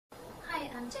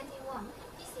I'm Jenny Wang.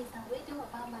 This is a video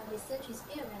about my research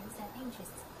experience and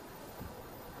interests.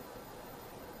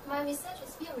 My research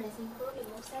experience includes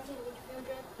remote sensing image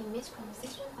filter, image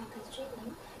composition by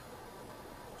constraining,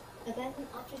 abandoned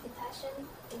object detection,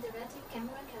 interactive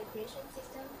camera calibration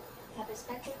system,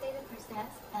 hyperspectral data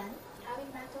process, and heavy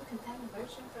metal content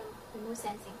conversion from remote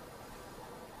sensing.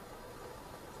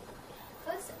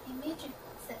 First,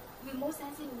 remote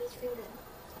sensing image filter.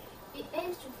 It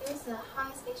aims to fuse a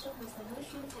high spatial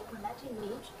resolution chromatic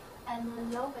image and a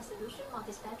low resolution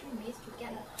multispectral image to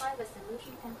get a high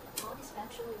resolution and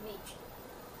multispectral image.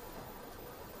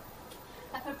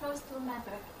 I propose two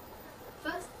methods.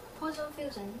 First, Poisson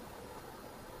fusion.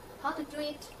 How to do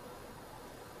it?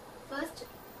 First,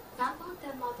 sample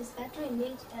the multispectral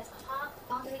image as hard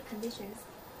boundary conditions.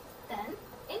 Then,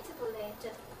 interpolate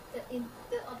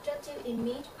the objective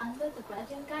image under the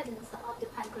gradient guidance of the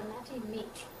panchromatic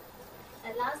image.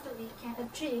 At last, we can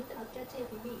achieve the objective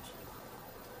image.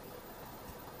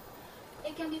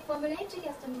 It can be formulated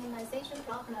as the minimization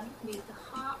problem with the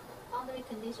hard boundary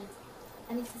conditions,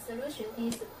 and its solution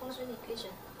is the Poisson equation.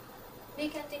 We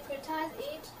can discretize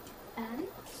it and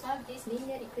solve these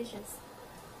linear equations.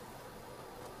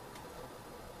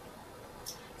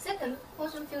 Second,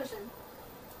 Poisson fusion.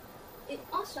 It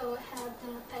also has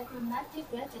the panchromatic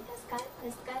gradient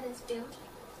as guidance field,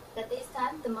 but this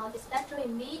time the multispectral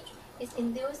image is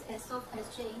induced as soft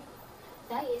as J.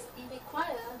 That is, it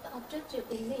requires the objective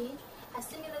image has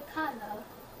similar color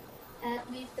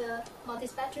with the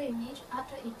multispectral image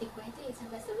after it degrades its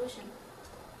resolution.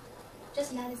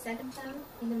 Just like the second term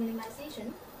in the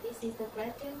minimization, this is the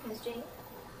gradient constraint.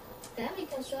 Then we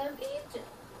can solve it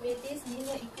with this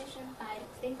linear equation by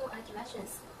simple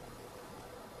iterations.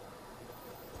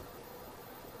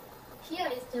 Here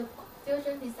is the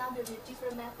fusion result with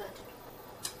different methods.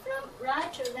 From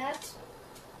right to left,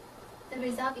 the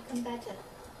result becomes better.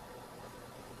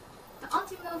 The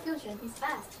optimal fusion is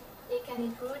fast. It can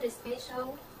improve the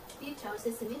spatial details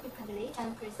significantly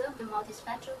and preserve the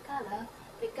multispectral color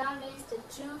regardless the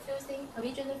two fusing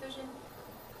original fusion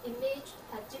image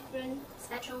have different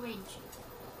spectral range.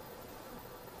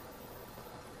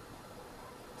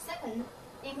 Second,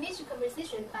 image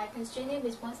composition by constraining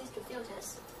responses to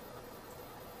filters.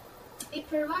 It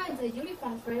provides a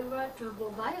unified flavor to a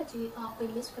variety of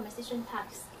image composition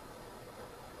types.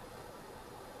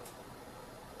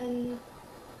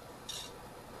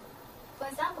 For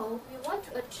example, we want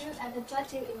to achieve an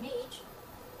attractive image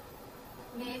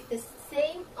with the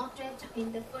same object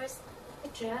in the first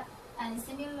picture and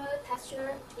similar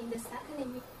texture in the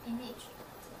second image.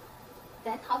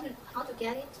 Then how to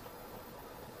get it?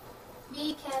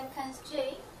 We can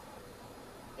constrain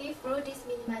it through this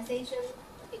minimization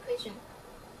equation.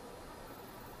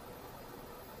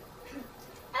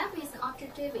 F is the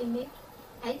objective image,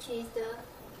 H is the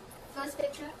first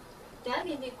picture. Then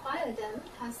we require them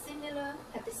have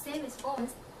the same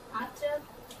response after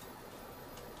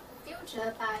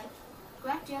filter by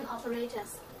gradient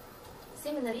operators.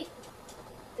 Similarly,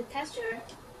 the texture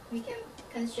we can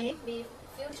constrain with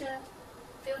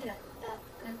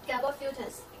Gabor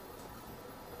filters.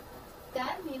 Then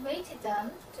we weighted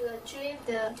them to achieve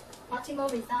the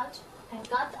optimal result and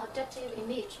got the objective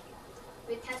image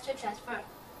with texture transfer.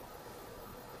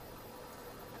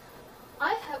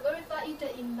 I have verified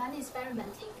it in many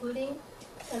experiments, including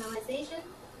polarization,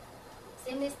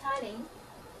 seamless tiling,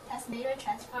 test layer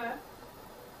transfer,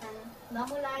 and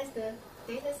normalized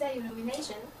dataset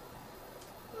illumination,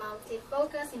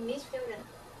 multi-focus image filter.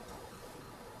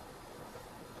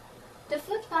 The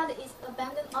third part is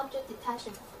abandoned object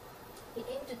detection. It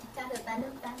aims to detect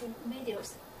abandoned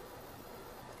videos.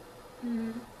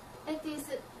 It is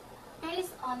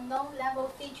based on low-level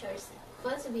features.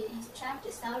 First, we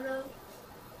extract several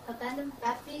abandoned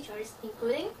web features,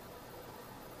 including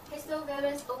pixel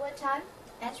variance over time,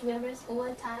 edge variance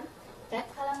over time,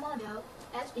 back-color model,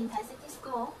 edge intensity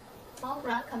score,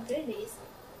 foreground completeness,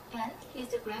 and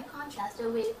histogram contrast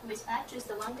with respect to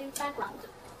surrounding background.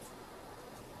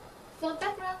 For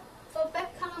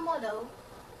back-color model,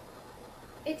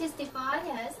 it is defined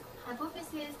as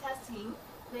hypothesis testing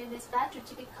with respect to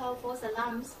typical false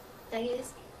alarms, that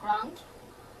is, ground,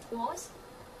 walls,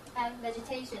 and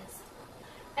vegetations.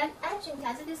 And edge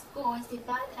intensity score is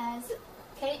defined as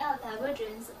KL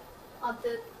divergence of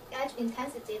the edge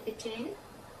intensity between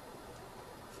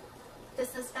the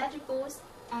suspected balls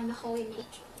and the whole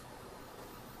image.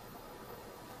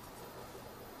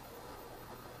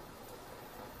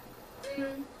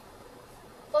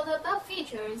 For the above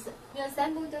features, we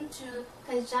assemble them to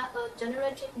construct a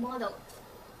generative model.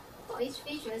 For each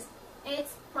feature,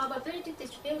 its probability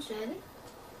distribution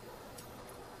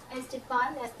is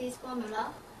defined as this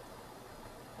formula.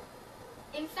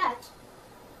 In fact,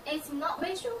 its not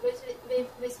ratio with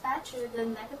respect to the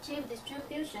negative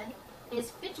distribution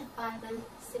is featured by the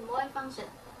sigmoid function.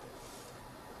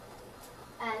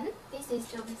 And this is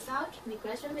the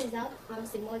regression result from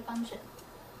sigmoid function.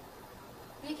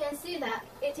 We can see that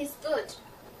it is good.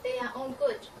 They are all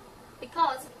good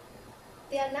because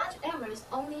their large errors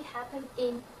only happen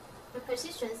in the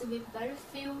positions with very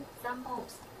few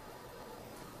samples.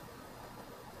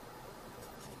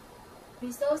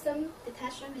 We saw some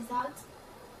detection results.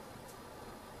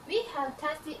 We have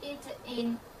tested it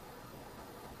in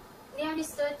nearly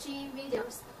 30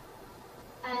 videos,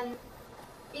 and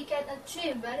we can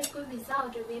achieve very good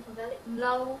results with very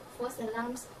low false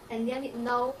alarms and nearly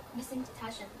no missing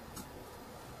detection.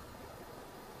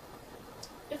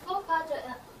 The fourth part,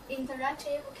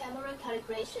 interactive camera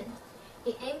calibration.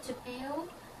 It aims to build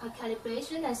a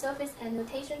calibration and surface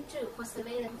annotation tool for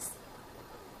surveillance.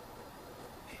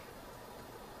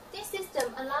 This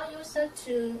system allows users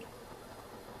to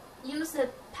use a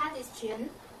pedestrian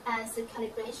as a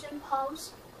calibration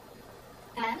pose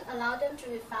and allow them to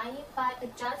refine it by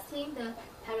adjusting the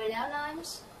parallel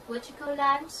lines, vertical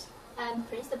lines, and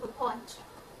principal point.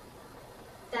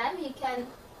 Then we can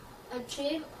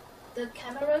achieve the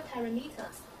camera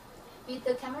parameters. With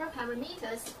the camera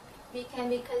parameters, we can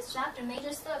reconstruct the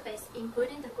major surface,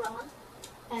 including the ground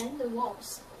and the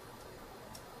walls.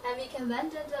 And we can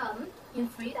render them in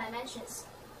 3 dimensions.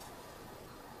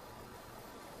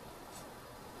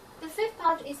 The fifth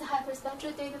part is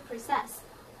hyperspectral data process.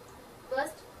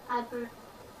 First,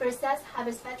 process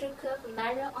hyperspectral curve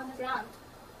measure on the ground,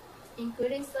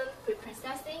 including some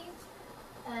pre-processing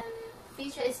and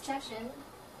feature extraction.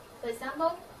 For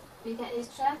example, we can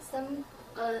extract some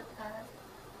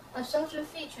social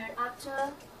feature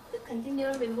after the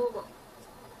continual removal.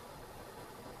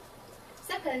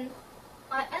 Second,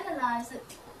 I analyze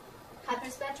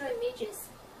hyperspectral images,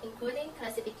 including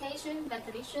classification,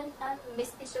 recognition, and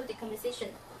mixed pixel decomposition.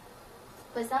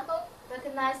 For example,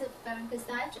 recognize the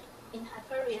phalangocyte in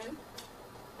Hyperion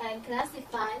and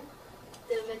classify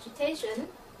the vegetation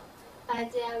by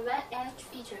their red edge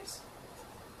features.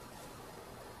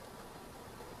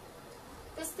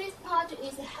 The sixth part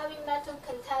is heavy metal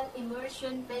content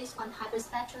immersion based on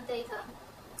hyperspectral data.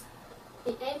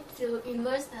 It aims to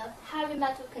immerse the heavy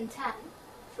metal content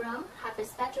from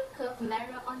hyperspectral curve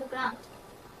measure on the ground.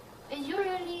 It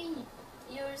usually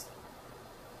uses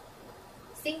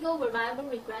single variable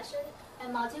regression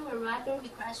and multi-variable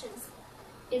regressions.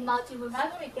 In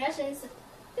multi-variable regressions,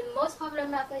 the most popular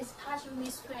method is partial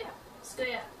least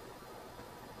square.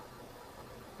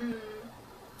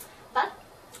 But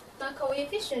the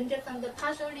coefficient from the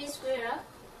partial least square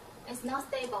is not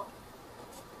stable.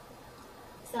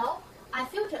 So I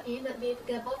filter it with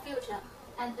Gabor filter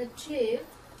and achieve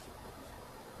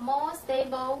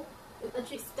stable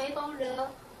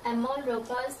and more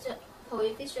robust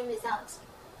coefficient results.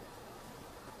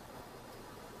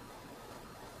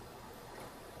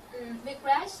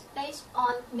 Regress based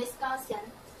on mixed Gaussian.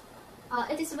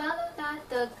 It is well known that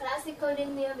the classical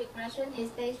linear regression is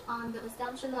based on the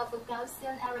assumption of a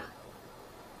Gaussian error.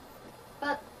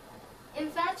 But in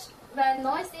fact, when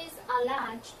noises are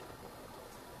large,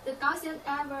 the Gaussian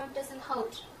error doesn't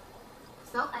hold.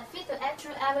 So I fit the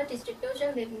actual error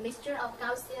distribution with mixture of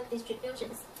Gaussian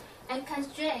distributions and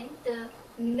constrain the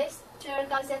mixture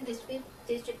Gaussian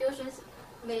distributions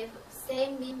with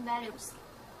same mean values.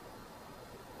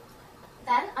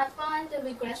 Then I find the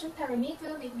regression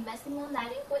parameter with maximum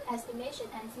likelihood estimation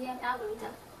and CM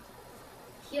algorithm.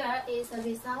 Here is a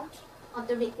result of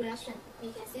the regression.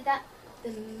 We can see that the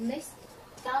mixed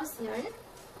Gaussian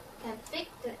can fit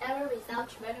the error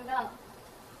result very well.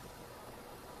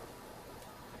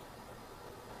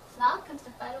 Now comes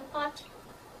the final part.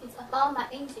 It's about my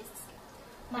interests.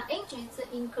 My interests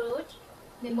include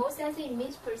remote sensing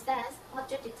image process,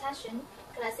 object detection,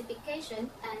 classification,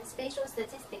 and spatial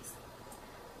statistics.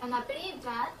 And I believe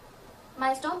that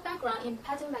my strong background in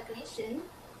pattern recognition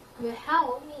will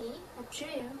help me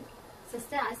achieve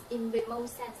success in remote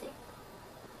sensing.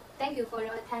 Thank you for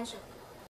your attention.